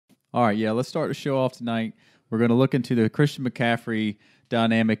All right, yeah, let's start the show off tonight. We're going to look into the Christian McCaffrey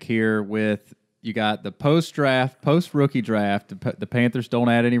dynamic here with you got the post-draft, post-rookie draft. The Panthers don't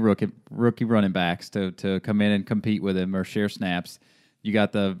add any rookie running backs to come in and compete with him or share snaps. You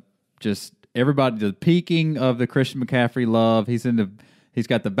got everybody, the peaking of the Christian McCaffrey love. He's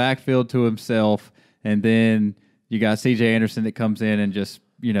got the backfield to himself, and then you got C.J. Anderson that comes in and just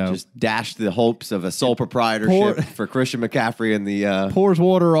dashed the hopes of a sole proprietorship for Christian McCaffrey and the pours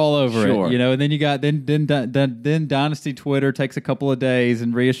water all over it. And then you got then Dynasty Twitter takes a couple of days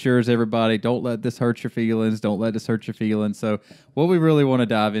and reassures everybody, don't let this hurt your feelings. Don't let this hurt your feelings. So what we really want to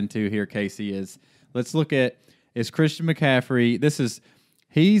dive into here, Casey, is let's look at Christian McCaffrey.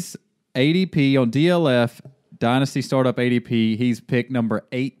 He's ADP on DLF Dynasty Startup ADP. He's picked number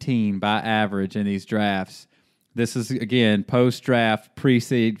 18 by average in these drafts. This is, again, post-draft,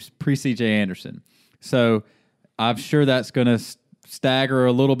 pre-C.J. Anderson. So I'm sure that's going to stagger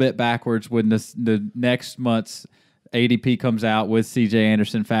a little bit backwards when the next month's ADP comes out with C.J.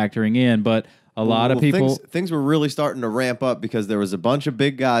 Anderson factoring in. But a lot of people... Things were really starting to ramp up because there was a bunch of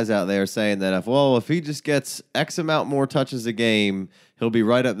big guys out there saying that if he just gets X amount more touches a game, he'll be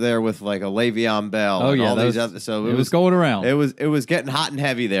right up there with like a Le'Veon Bell. Oh, yeah. So it was going around. It was getting hot and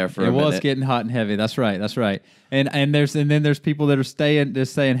heavy there for a minute. It was getting hot and heavy. That's right. And then there's people that are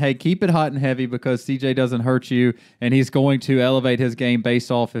saying, hey, keep it hot and heavy because CJ doesn't hurt you, and he's going to elevate his game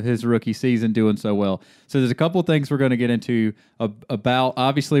based off of his rookie season doing so well. So there's a couple of things we're going to get into about.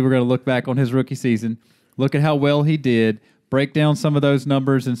 Obviously, we're going to look back on his rookie season, look at how well he did, break down some of those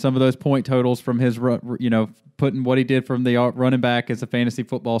numbers and some of those point totals from his, putting what he did from the running back as a fantasy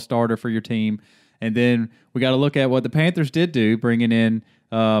football starter for your team. And then we got to look at what the Panthers did do, bringing in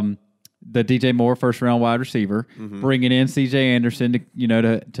the DJ Moore first-round wide receiver, bringing in C.J. Anderson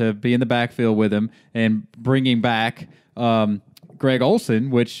to be in the backfield with him, and bringing back Greg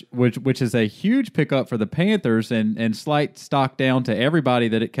Olsen, which is a huge pickup for the Panthers and slight stock down to everybody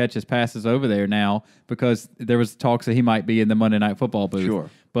that it catches passes over there now because there was talks that he might be in the Monday Night Football booth. Sure.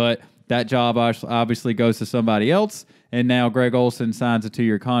 But that job obviously goes to somebody else, and now Greg Olsen signs a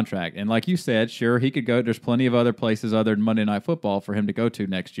 2-year contract. And like you said, sure, he could go. There's plenty of other places other than Monday Night Football for him to go to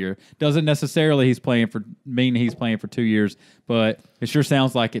next year. Doesn't necessarily he's playing for 2 years, but it sure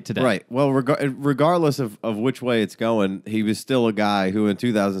sounds like it today. Right. Well, regardless of which way it's going, he was still a guy who in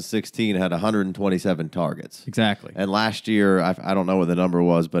 2016 had 127 targets. Exactly. And last year, I don't know what the number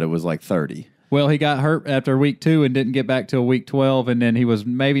was, but it was like 30. Well, he got hurt after week 2 and didn't get back till week 12, and then he was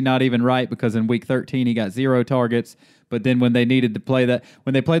maybe not even right because in week 13 he got 0 targets. But then when they needed to play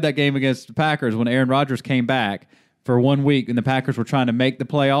when they played that game against the Packers, when Aaron Rodgers came back for 1 week and the Packers were trying to make the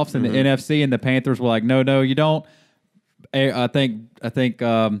playoffs in the NFC, and the Panthers were like, no, you don't. I think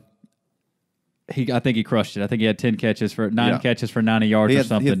he crushed it. I think he had 9 catches for 90 yards or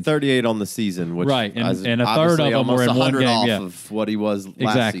something. He had 38 on the season, which right, and a third of them were in one game. Off of what he was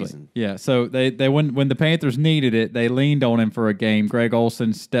last season. Yeah. So they when the Panthers needed it, they leaned on him for a game. Greg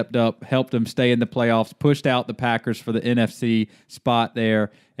Olsen stepped up, helped them stay in the playoffs, pushed out the Packers for the NFC spot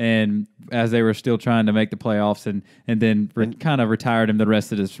there, and as they were still trying to make the playoffs, and then kind of retired him the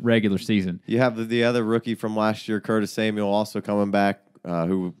rest of this regular season. You have the other rookie from last year, Curtis Samuel, also coming back.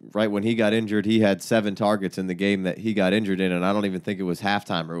 Who right when he got injured, he had 7 targets in the game that he got injured in, and I don't even think it was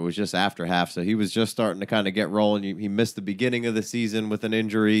halftime or it was just after half. So he was just starting to kind of get rolling. He missed the beginning of the season with an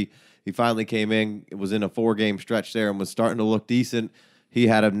injury. He finally came in. It was in a 4-game stretch there and was starting to look decent. He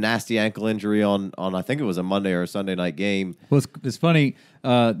had a nasty ankle injury on I think it was a Monday or a Sunday night game. Well, it's funny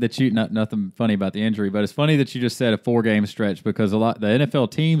that you nothing funny about the injury, but it's funny that you just said a 4-game stretch because the NFL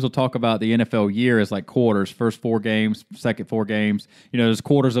teams will talk about the NFL year as like quarters, first 4 games, second 4 games. There's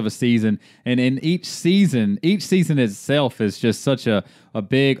quarters of a season, and in each season itself is just such a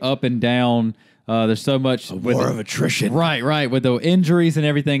big up and down. There's so much war of attrition, right, with the injuries and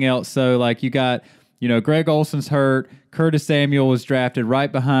everything else. So like you got. Greg Olsen's hurt. Curtis Samuel was drafted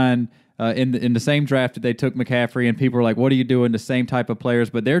right behind in the same draft that they took McCaffrey, and people were like, what are you doing? The same type of players,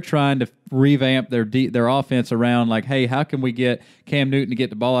 but they're trying to revamp their offense around like, hey, how can we get Cam Newton to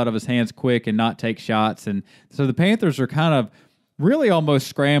get the ball out of his hands quick and not take shots? And so the Panthers are kind of really almost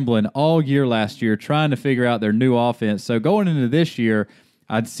scrambling all year last year trying to figure out their new offense. So going into this year,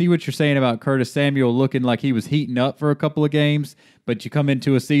 I'd see what you're saying about Curtis Samuel looking like he was heating up for a couple of games, but you come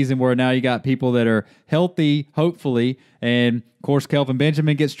into a season where now you got people that are healthy, hopefully, and of course Kelvin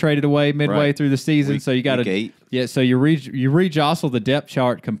Benjamin gets traded away midway through the season, so you got to so you rejostle the depth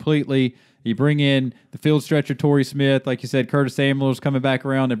chart completely. You bring in the field stretcher Torrey Smith, like you said, Curtis Samuel's coming back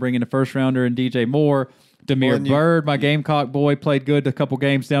around. They bring in a first rounder and DJ Moore. Damiere Byrd, my Gamecock boy, played good a couple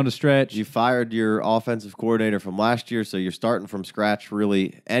games down the stretch. You fired your offensive coordinator from last year, so you're starting from scratch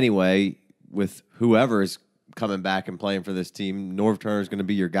really anyway with whoever is coming back and playing for this team. Norv Turner is going to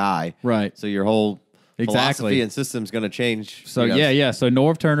be your guy. Right. So your whole philosophy and system is going to change. So, yeah. So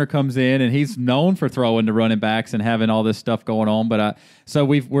Norv Turner comes in, and he's known for throwing the running backs and having all this stuff going on. But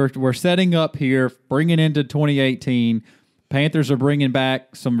we're setting up here, bringing into 2018. Panthers are bringing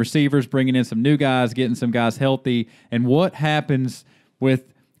back some receivers, bringing in some new guys, getting some guys healthy. And what happens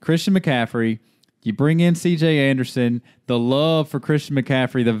with Christian McCaffrey? You bring in C.J. Anderson. The love for Christian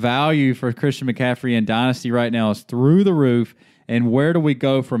McCaffrey, the value for Christian McCaffrey in Dynasty right now is through the roof. And where do we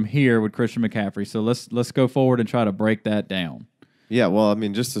go from here with Christian McCaffrey? So let's go forward and try to break that down. Yeah, well, I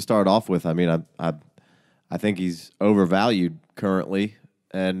mean, just to start off with, I mean, I think he's overvalued currently.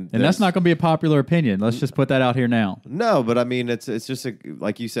 And that's not going to be a popular opinion. Let's just put that out here now. No, but I mean, it's just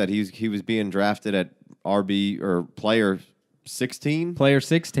like you said, he was being drafted at RB or player 16. Player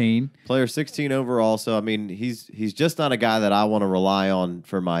 16 overall. So I mean, he's just not a guy that I want to rely on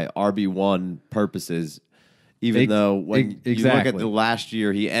for my RB1 purposes. Even though when you look at the last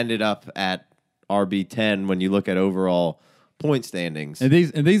year, he ended up at RB10 when you look at overall point standings. And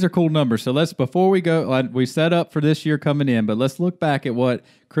these are cool numbers. So before we go, we set up for this year coming in, but let's look back at what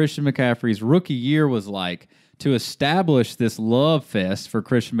Christian McCaffrey's rookie year was like to establish this love fest for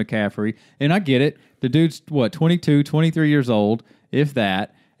Christian McCaffrey. And I get it. The dude's 22, 23 years old, if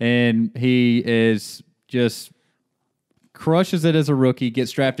that, and he is just crushes it as a rookie,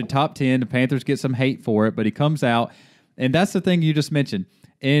 gets drafted top 10. The Panthers get some hate for it, but he comes out, and that's the thing you just mentioned.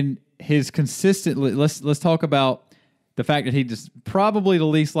 And his consistently, let's talk about the fact that he just probably the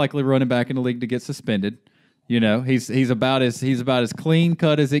least likely running back in the league to get suspended. You know, he's about as clean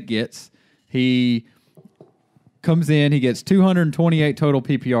cut as it gets. He comes in, he gets 228 total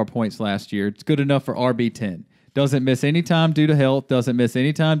PPR points last year. It's good enough for RB10. Doesn't miss any time due to health, doesn't miss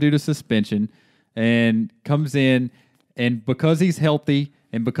any time due to suspension, and comes in, and because he's healthy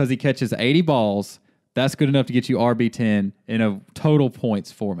and because he catches 80 balls, that's good enough to get you RB10 in a total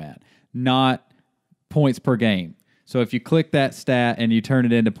points format, not points per game. So if you click that stat and you turn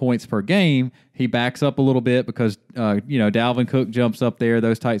it into points per game, he backs up a little bit because Dalvin Cook jumps up there,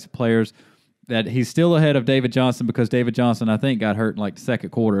 those types of players. That he's still ahead of David Johnson because David Johnson, I think, got hurt in like the second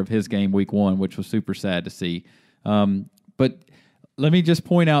quarter of his game week 1, which was super sad to see. But let me just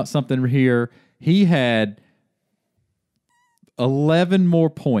point out something here. He had 11 more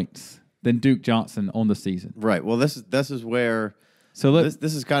points than Duke Johnson on the season. Right. Well, this is where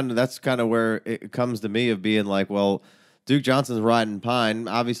that's kind of where it comes to me of being like, well, Duke Johnson's riding pine.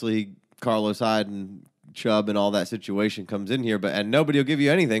 Obviously, Carlos Hyde and Chubb and all that situation comes in here, and nobody will give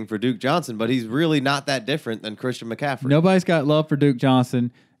you anything for Duke Johnson, but he's really not that different than Christian McCaffrey. Nobody's got love for Duke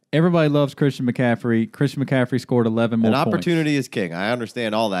Johnson. Everybody loves Christian McCaffrey. Christian McCaffrey scored 11 more points. Opportunity is king. I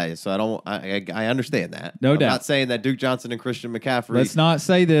understand all that, so I understand that. No doubt. I'm not saying that Duke Johnson and Christian McCaffrey. Let's not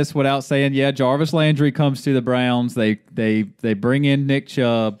say this without saying, Jarvis Landry comes to the Browns. They bring in Nick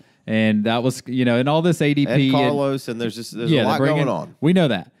Chubb, and that was and all this ADP and Carlos, and there's a lot going on. We know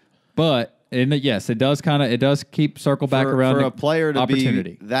that, but. And yes, it does keep circle back around for a player to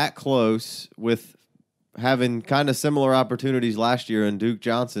opportunity. Be that close with having kind of similar opportunities last year in Duke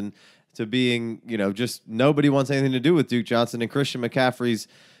Johnson to being, just nobody wants anything to do with Duke Johnson, and Christian McCaffrey's,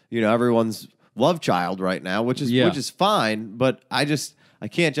 everyone's love child right now, which is fine, but I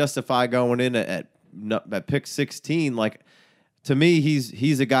can't justify going in at pick 16 like. To me,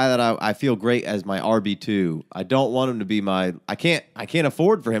 he's a guy that I feel great as my RB2. I don't want him to be I can't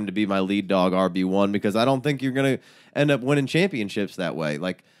afford for him to be my lead dog RB1 because I don't think you're going to end up winning championships that way.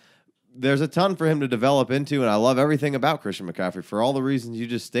 Like, there's a ton for him to develop into, and I love everything about Christian McCaffrey for all the reasons you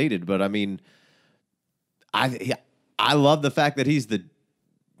just stated. But I mean, I love the fact that he's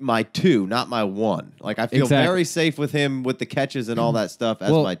my 2, not my 1. Like, I feel very safe with him with the catches and all that stuff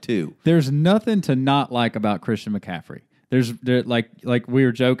as my 2. There's nothing to not like about Christian McCaffrey. Like we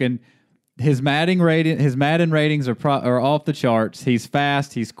were joking, his Madden ratings are off the charts. He's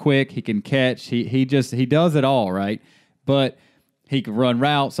fast, he's quick, he can catch, he does it all, right? But he can run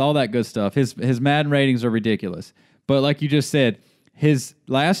routes, all that good stuff. His Madden ratings are ridiculous. But like you just said, his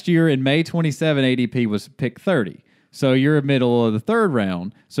last year in May 27 ADP was pick 30. So you're in the middle of the third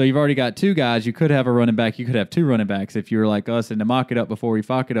round. So you've already got 2 guys. You could have a running back. You could have 2 running backs if you were like us in the mock it up before we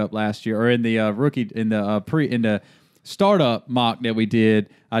fuck it up last year, or in the in the startup mock that we did.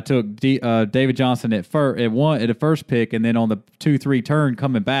 I took David Johnson at the first pick, and then on the 2-3 turn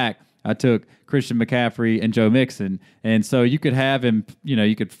coming back, I took Christian McCaffrey and Joe Mixon. And so you could have him,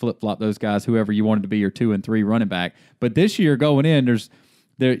 you could flip flop those guys, whoever you wanted to be your 2 and 3 running back. But this year going in,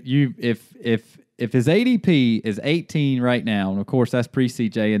 if if his ADP is 18 right now, and of course that's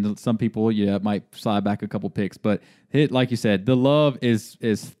pre-CJ, and some people might slide back a couple picks, but like you said, the love is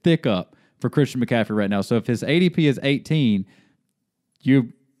thick up for Christian McCaffrey right now. So if his ADP is 18,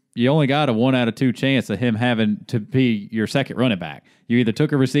 you only got a 1 out of 2 chance of him having to be your second running back. You either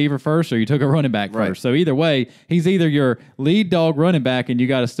took a receiver first or you took a running back first. So either way, he's either your lead dog running back and you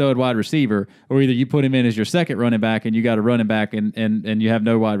got a stud wide receiver, or either you put him in as your second running back and you got a running back and you have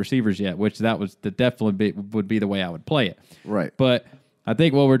no wide receivers yet, which definitely would be the way I would play it. Right. But I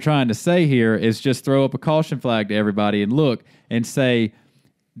think what we're trying to say here is just throw up a caution flag to everybody and look and say,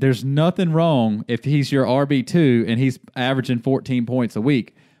 there's nothing wrong if he's your RB2 and he's averaging 14 points a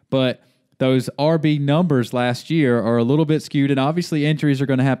week. But those RB numbers last year are a little bit skewed, and obviously injuries are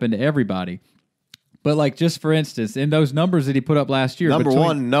going to happen to everybody. But like just for instance, in those numbers that he put up last year, number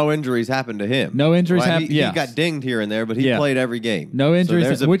one, no injuries happened to him. No injuries happened. He got dinged here and there, but he played every game. No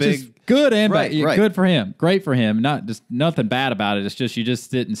injuries, so which is good and bad. Right. Good for him. Great for him. Not just nothing bad about it. It's just you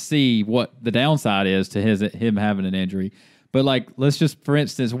just didn't see what the downside is to him having an injury. But like, let's just for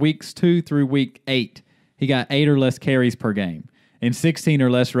instance, weeks 2 through week 8, he got 8 or less carries per game and 16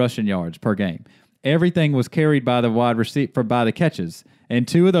 or less rushing yards per game. Everything was carried by the wide receiver by the catches. And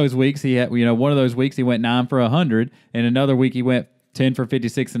 2 of those weeks he had, one of those weeks he went 9 for 100, and another week he went 10 for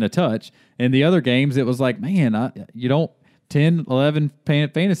 56 and a touch. And the other games it was like, man, you don't 10, 11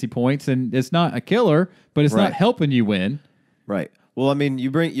 fantasy points, and it's not a killer, but it's not helping you win. Right. Well, I mean,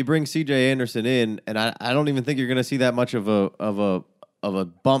 you bring C.J. Anderson in, and I don't even think you're going to see that much of a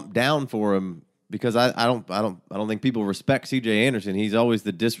bump down for him, because I don't think people respect C.J. Anderson. He's always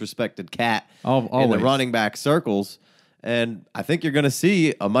the disrespected cat in the running back circles, and I think you're going to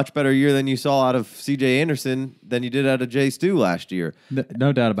see a much better year than you saw out of C.J. Anderson than you did out of Jay Stu last year.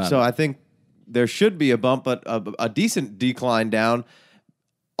 No doubt about it. So I think there should be a bump, but a decent decline down.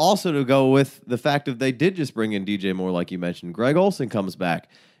 Also, to go with the fact that they did just bring in DJ Moore, like you mentioned. Greg Olsen comes back.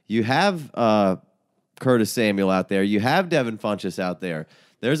 You have Curtis Samuel out there. You have Devin Funchess out there.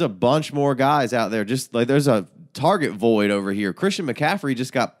 There's a bunch more guys out there. Just like there's a target void over here. Christian McCaffrey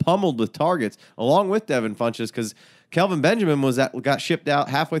just got pummeled with targets, along with Devin Funchess, because Kelvin Benjamin got shipped out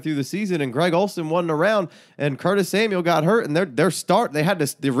halfway through the season, and Greg Olsen wasn't around, and Curtis Samuel got hurt, and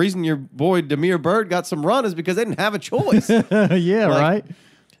the reason your boy Damiere Byrd got some run is because they didn't have a choice. Right.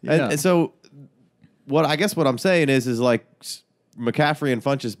 Yeah. And so what I'm saying is like McCaffrey and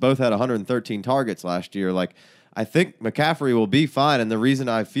Funchess both had 113 targets last year. Like, I think McCaffrey will be fine, and the reason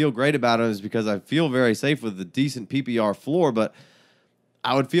I feel great about him is because I feel very safe with a decent PPR floor, but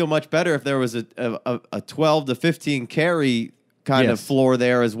I would feel much better if there was a 12 to 15 carry kind of floor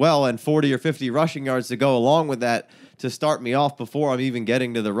there as well, and 40 or 50 rushing yards to go along with that to start me off before I'm even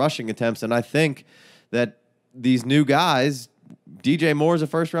getting to the rushing attempts. And I think that these new guys, DJ Moore is a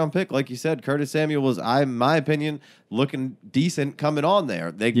first-round pick. Like you said, Curtis Samuel was, in my opinion, looking decent coming on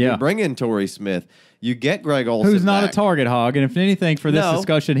there. You bring in Torrey Smith. You get Greg Olsen who's not back. A target hog. And if anything, for this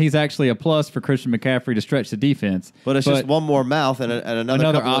discussion, he's actually a plus for Christian McCaffrey to stretch the defense. But it's just one more mouth and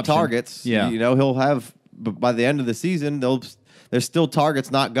another couple of targets. Yeah. He'll have, by the end of the season, there's still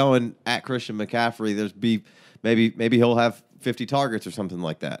targets not going at Christian McCaffrey. Maybe he'll have 50 targets or something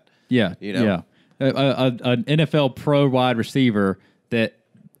like that. Yeah. Yeah. An NFL pro wide receiver that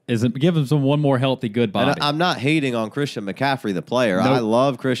gives them one more healthy good body. And I'm not hating on Christian McCaffrey, the player. Nope. I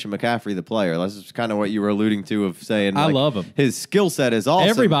love Christian McCaffrey, the player. That's kind of what you were alluding to of saying. I love him. His skill set is awesome.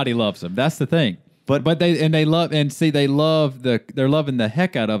 Everybody loves him. That's the thing. They're loving the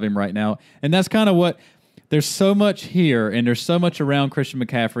heck out of him right now. And that's kind of what. There's so much here, and there's so much around Christian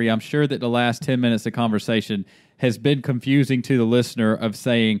McCaffrey. I'm sure that the last 10 minutes of conversation has been confusing to the listener of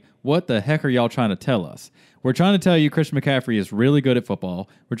saying, what the heck are y'all trying to tell us? We're trying to tell you Christian McCaffrey is really good at football.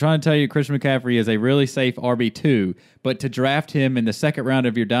 We're trying to tell you Christian McCaffrey is a really safe RB2, but to draft him in the second round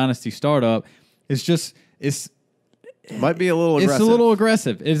of your Dynasty startup it might be a little aggressive. It's a little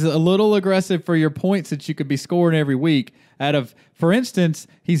aggressive. It's a little aggressive for your points that you could be scoring every week for instance,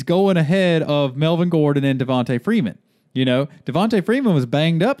 he's going ahead of Melvin Gordon and Devontae Freeman. Devontae Freeman was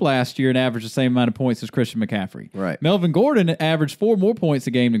banged up last year and averaged the same amount of points as Christian McCaffrey. Right. Melvin Gordon averaged 4 more points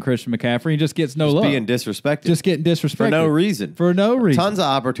a game than Christian McCaffrey and just gets no love. Being disrespected. Just getting disrespected. For no reason. Tons of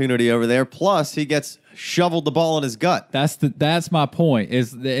opportunity over there. Plus, he gets shoveled the ball in his gut. That's my point.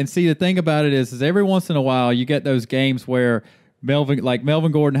 And see, the thing about it is every once in a while you get those games where Melvin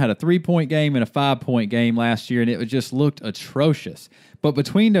Gordon had a 3-point game and a 5-point game last year, and it just looked atrocious. But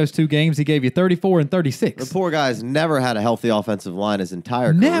between those 2 games, he gave you 34 and 36. The poor guy's never had a healthy offensive line his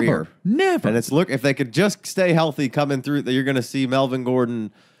entire career. Never. And if they could just stay healthy coming through, you're going to see Melvin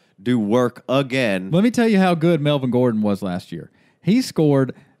Gordon do work again. Let me tell you how good Melvin Gordon was last year. He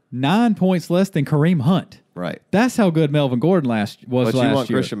scored 9 points less than Kareem Hunt. Right. That's how good Melvin Gordon was but last year. But you want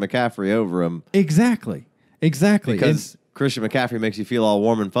Christian McCaffrey over him. Exactly. Because Christian McCaffrey makes you feel all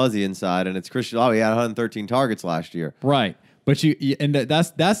warm and fuzzy inside, and it's Christian. Oh, he had 113 targets last year. Right. But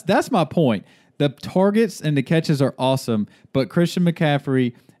that's my point. The targets and the catches are awesome, but Christian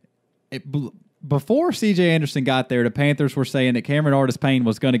McCaffrey, before C.J. Anderson got there, the Panthers were saying that Cameron Artis-Payne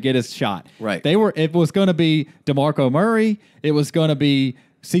was going to get his shot. Right. It was going to be DeMarco Murray. It was going to be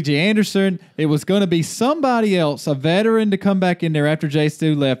C.J. Anderson. It was going to be somebody else, a veteran, to come back in there after Jay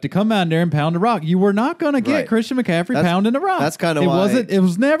Stu left, to come out there and pound the rock. You were not going to get Christian McCaffrey pounding the rock. That's kind of why it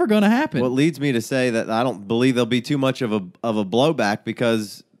was never going to happen. What leads me to say that I don't believe there'll be too much of a blowback,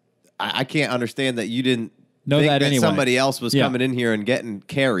 because I can't understand that you didn't think that anyway. Somebody else was coming in here and getting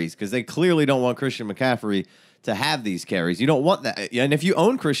carries, because they clearly don't want Christian McCaffrey to have these carries. You don't want that. And if you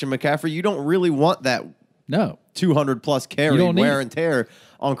own Christian McCaffrey, you don't really want that 200-plus carry wear and tear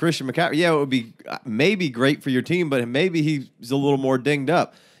on Christian McCaffrey. Yeah, it would be maybe great for your team, but maybe he's a little more dinged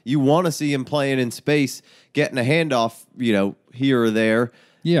up. You want to see him playing in space, getting a handoff, here or there.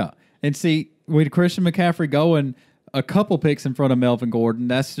 Yeah. And see, with Christian McCaffrey going a couple picks in front of Melvin Gordon,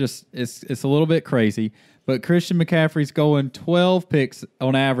 that's just it's a little bit crazy. But Christian McCaffrey's going 12 picks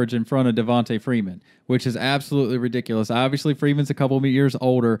on average in front of Devontae Freeman, which is absolutely ridiculous. Obviously, Freeman's a couple of years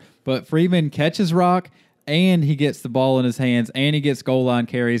older, but Freeman catches rock, and he gets the ball in his hands, and he gets goal line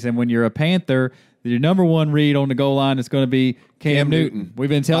carries. And when you're a Panther, your number one read on the goal line is going to be Cam Newton. We've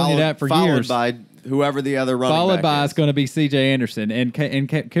been telling you that for years. Followed by whoever the other running back is. Followed by is going to be C.J. Anderson. And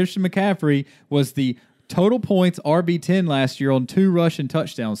Christian McCaffrey was the total points RB10 last year on 2 rushing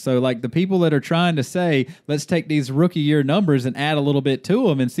touchdowns. So, like, the people that are trying to say, let's take these rookie year numbers and add a little bit to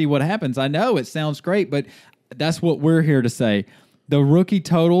them and see what happens. I know it sounds great, but that's what we're here to say. The rookie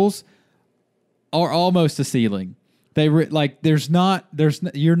totals are almost a ceiling. You're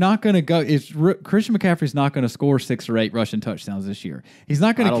not going to go. Christian McCaffrey's not going to score 6 or 8 rushing touchdowns this year. He's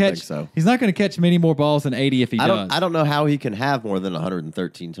not going to catch. So. He's not going to catch many more balls than 80 if he does. I don't know how he can have more than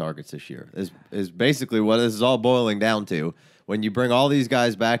 113 targets this year. Is basically what this is all boiling down to. When you bring all these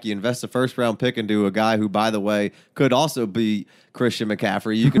guys back, you invest a first-round pick into a guy who, by the way, could also be Christian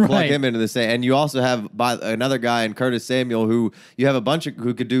McCaffrey. You can plug him into the same, and you also have another guy in Curtis Samuel who you have a bunch of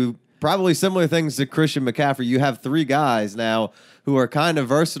who could do probably similar things to Christian McCaffrey. You have 3 guys now who are kind of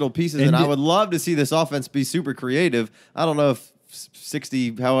versatile pieces, and I would love to see this offense be super creative. I don't know if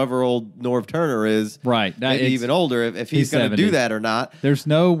 60, however old Norv Turner is, maybe even older, if he's going to do that or not. There's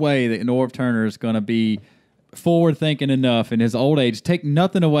no way that Norv Turner is going to be forward-thinking enough in his old age. Take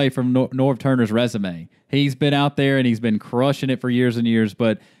nothing away from Norv Turner's resume. He's been out there, and he's been crushing it for years and years,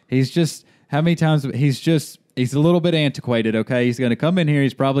 but he's just, how many times, he's a little bit antiquated, okay? He's going to come in here.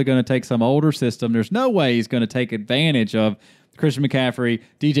 He's probably going to take some older system. There's no way he's going to take advantage of Christian McCaffrey,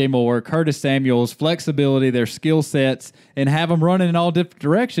 DJ Moore, Curtis Samuel's flexibility, their skill sets, and have them running in all different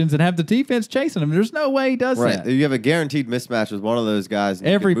directions and have the defense chasing them. There's no way he does that. You have a guaranteed mismatch with one of those guys. And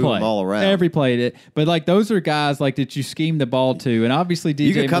every play. Them all around. Every play. But, like, those are guys, like, that you scheme the ball to. And obviously, DJ Moore.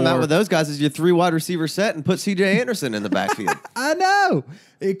 You could come out with those guys as your 3 wide receiver set and put C.J. Anderson in the backfield. I know.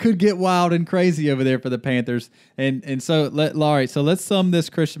 It could get wild and crazy over there for the Panthers. And so, let's sum this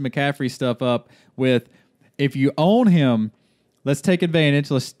Christian McCaffrey stuff up with, if you own him, let's take advantage.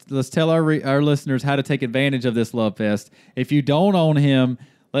 Let's tell our listeners how to take advantage of this love fest. If you don't own him,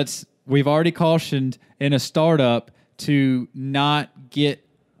 we've already cautioned in a startup to not get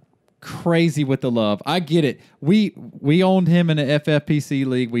crazy with the love. I get it. We owned him in the FFPC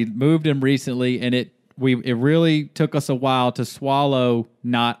league. We moved him recently, and it really took us a while to swallow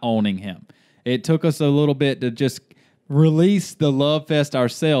not owning him. It took us a little bit to just release the love fest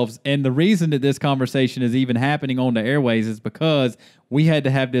ourselves. And the reason that this conversation is even happening on the airways is because we had to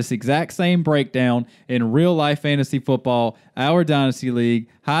have this exact same breakdown in real life fantasy football, our Dynasty League,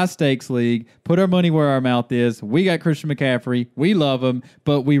 high stakes league, put our money where our mouth is. We got Christian McCaffrey. We love him,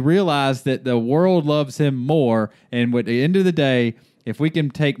 but we realized that the world loves him more. And at the end of the day, if we can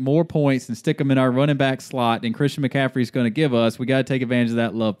take more points and stick them in our running back slot than Christian McCaffrey is going to give us, we got to take advantage of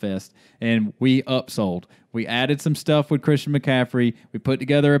that love fest. And we upsold. We added some stuff with Christian McCaffrey. We put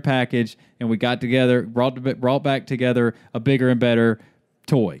together a package, and we got together, brought back together a bigger and better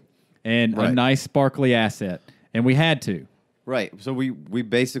toy and a nice sparkly asset. And we had to. Right. So we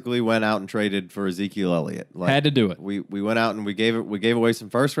basically went out and traded for Ezekiel Elliott. Had to do it. We went out and we gave away some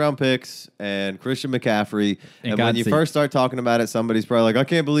first round picks and Christian McCaffrey. And when you first start talking about it, somebody's probably like, I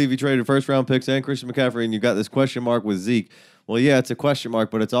can't believe you traded first round picks and Christian McCaffrey and you got this question mark with Zeke. Well, yeah, it's a question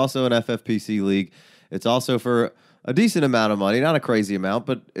mark, but it's also an FFPC league. It's also for a decent amount of money, not a crazy amount,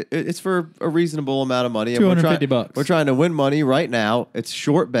 but it's for a reasonable amount of money. And $250. We're trying to win money right now. It's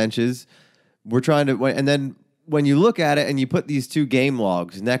short benches. We're trying to win. And then when you look at it and you put these two game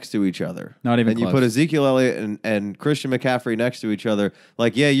logs next to each other, not even and close. You put Ezekiel Elliott and Christian McCaffrey next to each other,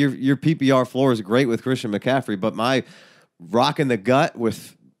 like, yeah, your PPR floor is great with Christian McCaffrey, but my rock in the gut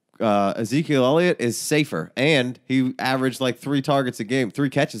with Ezekiel Elliott is safer, and he averaged like 3 catches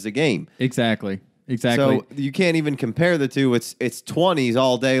a game. Exactly. So you can't even compare the two. It's 20s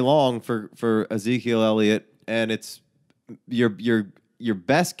all day long for Ezekiel Elliott, and it's your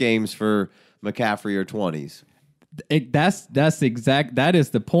best games for McCaffrey are 20s. That is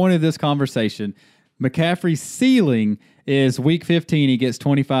the point of this conversation. McCaffrey's ceiling is week 15. He gets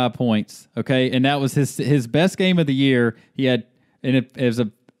 25 points. Okay, and that was his best game of the year. He had, and as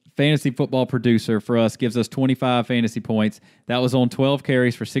a fantasy football producer for us, gives us 25 fantasy points. That was on 12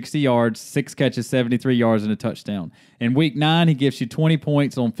 carries for 60 yards, 6 catches, 73 yards, and a touchdown. In week 9, he gives you 20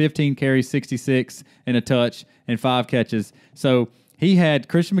 points on 15 carries, 66, and a touch, and 5 catches. So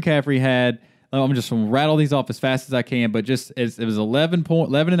Christian McCaffrey had, I'm just going to rattle these off as fast as I can, but it was 11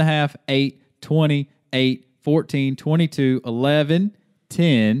 and a half, 8, 20, 8, 14, 22, 11,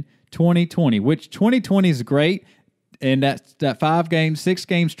 10, 20, 20, which 2020 is great. And that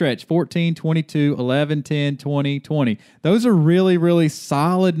 6-game stretch, 14, 22, 11, 10, 20, 20. Those are really, really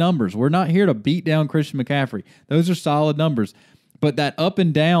solid numbers. We're not here to beat down Christian McCaffrey. Those are solid numbers. But that up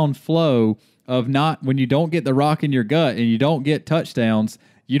and down flow of when you don't get the rock in your gut and you don't get touchdowns,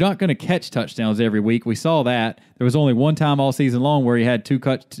 you're not going to catch touchdowns every week. We saw that. There was only one time all season long where he had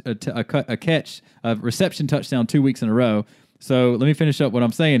a reception touchdown 2 weeks in a row. So let me finish up what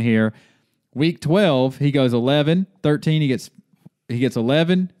I'm saying here. Week 12, he goes 11, 13, he gets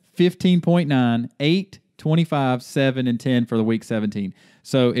 11, 15.9, 8, 25, 7, and 10 for the week 17.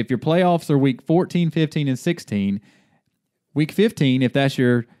 So if your playoffs are week 14, 15, and 16, week 15, if that's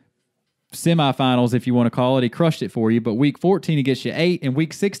your semifinals, if you want to call it, he crushed it for you. But week 14, he gets you 8, and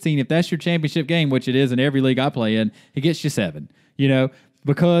week 16, if that's your championship game, which it is in every league I play in, he gets you 7,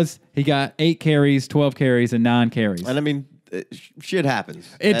 because he got 8 carries, 12 carries, and 9 carries. And I mean, shit happens.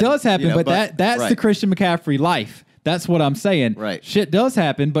 It does happen, but that's right. The Christian McCaffrey life. That's what I'm saying. Right. Shit does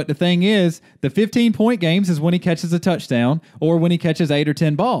happen, but the thing is, the 15-point games is when he catches a touchdown or when he catches 8 or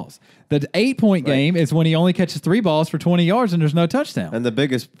 10 balls. The 8-point game is when he only catches 3 balls for 20 yards and there's no touchdown. And the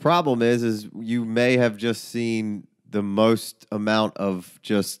biggest problem is you may have just seen the most amount of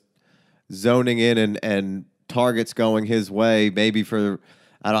just zoning in and targets going his way, maybe for...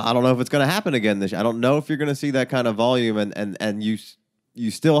 I don't know if it's going to happen again this year. I don't know if you're going to see that kind of volume, and you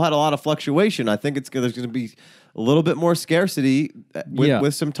still had a lot of fluctuation. I think there's going to be a little bit more scarcity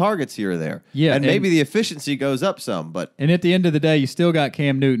with some targets here or there. Yeah, and maybe the efficiency goes up some. And at the end of the day, you still got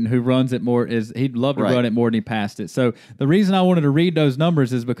Cam Newton, who runs it more. He'd love to run it more than he passed it. So the reason I wanted to read those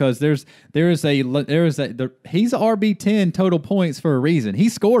numbers is because he's RB10 total points for a reason. He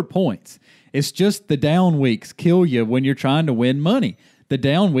scored points. It's just the down weeks kill you when you're trying to win money. The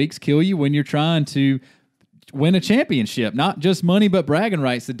down weeks kill you when you're trying to win a championship, not just money, but bragging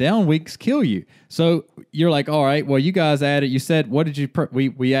rights. The down weeks kill you. So you're like, all right, well, you guys added, you said, what did you,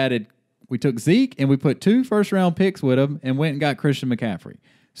 we took Zeke and we put 2 first-round picks with him and went and got Christian McCaffrey.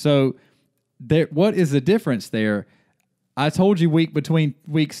 So what is the difference there? I told you between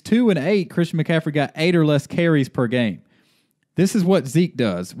weeks 2 and 8, Christian McCaffrey got 8 or less carries per game. This is what Zeke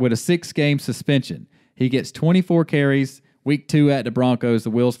does with a 6-game suspension. He gets 24 carries. Week 2 at the Broncos, the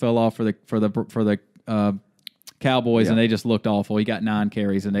wheels fell off for the Cowboys, and they just looked awful. He got 9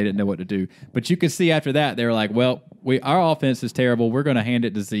 carries, and they didn't know what to do. But you could see after that, they were like, well, our offense is terrible. We're going to hand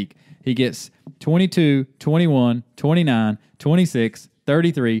it to Zeke. He gets 22, 21, 29, 26,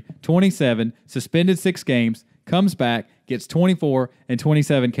 33, 27, suspended 6 games, comes back, gets 24 and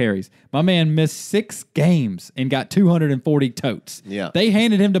 27 carries. My man missed 6 games and got 240 totes. Yeah. They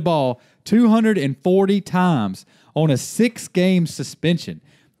handed him the ball 240 times on a 6-game suspension.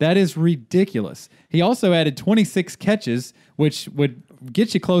 That is ridiculous. He also added 26 catches, which would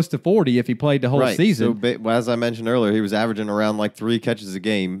get you close to 40 if he played the whole season. So, as I mentioned earlier, he was averaging around like 3 catches a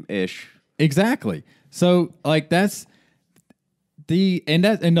game-ish. Exactly. So, like, that's the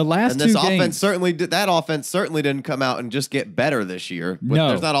last 2 games. That offense certainly didn't come out and just get better this year. No.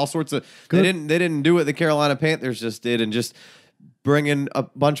 There's not all sorts of... They didn't do what the Carolina Panthers just did and just... bring in a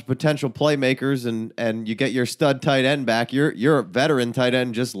bunch of potential playmakers and you get your stud tight end back. Your veteran tight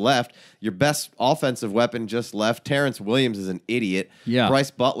end just left. Your best offensive weapon just left. Terrence Williams is an idiot. Yeah.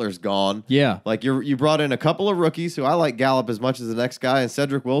 Bryce Butler's gone. Yeah. Like you brought in a couple of rookies who I like Gallup as much as the next guy, and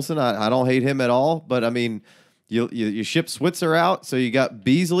Cedric Wilson, I don't hate him at all. But I mean, you ship Switzer out, so you got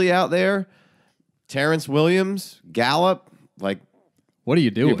Beasley out there. Terrence Williams, Gallup, like. What are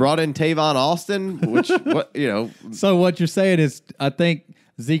you doing? You brought in Tavon Austin, which So what you're saying is, I think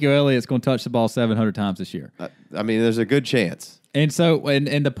Ezekiel Elliott's going to touch the ball 700 times this year. I mean, there's a good chance. And so,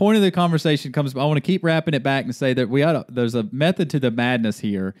 and the point of the conversation comes. I want to keep wrapping it back and say that there's a method to the madness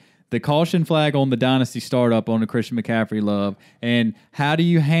here. The caution flag on the Dynasty startup on the Christian McCaffrey love, and how do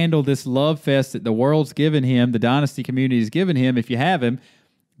you handle this love fest that the world's given him, the Dynasty community has given him? If you have him.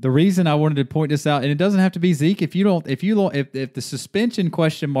 The reason I wanted to point this out, and it doesn't have to be Zeke. If the suspension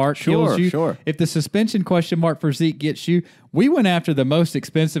question mark kills you, if the suspension question mark for Zeke gets you, we went after the most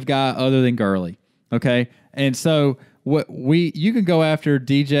expensive guy other than Gurley. Okay, and so you can go after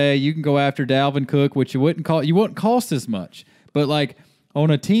DJ, you can go after Dalvin Cook, which you wouldn't cost as much, but like on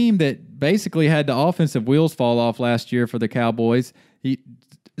a team that basically had the offensive wheels fall off last year for the Cowboys,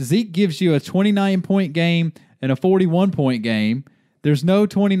 Zeke gives you a 29-point game and a 41-point game. There's no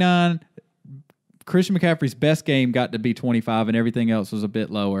 29. Christian McCaffrey's best game got to be 25, and everything else was a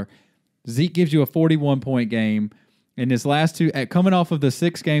bit lower. Zeke gives you a 41-point game. In his last two, coming off of the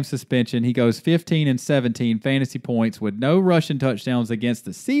 6-game suspension, he goes 15 and 17 fantasy points with no rushing touchdowns against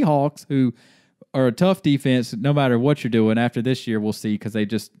the Seahawks, who are a tough defense no matter what you're doing. After this year, we'll see,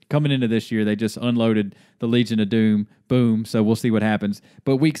 because coming into this year, they just unloaded the Legion of Doom. Boom. So we'll see what happens.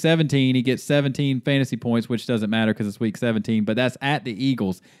 But week 17, he gets 17 fantasy points, which doesn't matter because it's week 17, but that's at the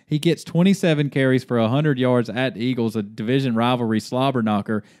Eagles. He gets 27 carries for 100 yards at the Eagles, a division rivalry slobber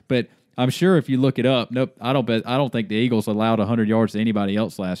knocker. But I'm sure if you look it up, I don't think the Eagles allowed 100 yards to anybody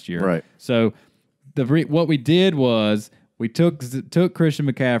else last year. Right. So what we did was we took Christian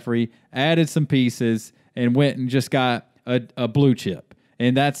McCaffrey, added some pieces, and went and just got a blue chip.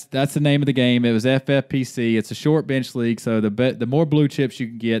 And that's the name of the game. It was FFPC. It's a short bench league, so the more blue chips you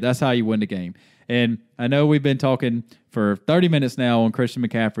can get, that's how you win the game. And I know we've been talking for 30 minutes now on Christian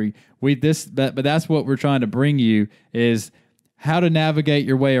McCaffrey. But that's what we're trying to bring you is how to navigate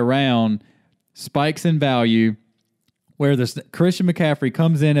your way around spikes in value, where this Christian McCaffrey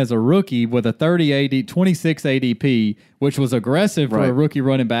comes in as a rookie with a 26 ADP, which was aggressive for a rookie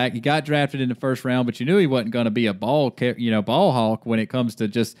running back. He got drafted in the first round, but you knew he wasn't going to be a ball hawk when it comes to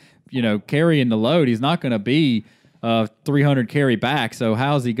just carrying the load. He's not going to be a 300 carry back. So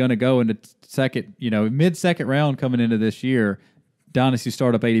how's he going to go in the mid-second round coming into this year? Dynasty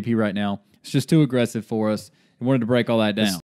startup ADP right now. It's just too aggressive for us. We wanted to break all that down.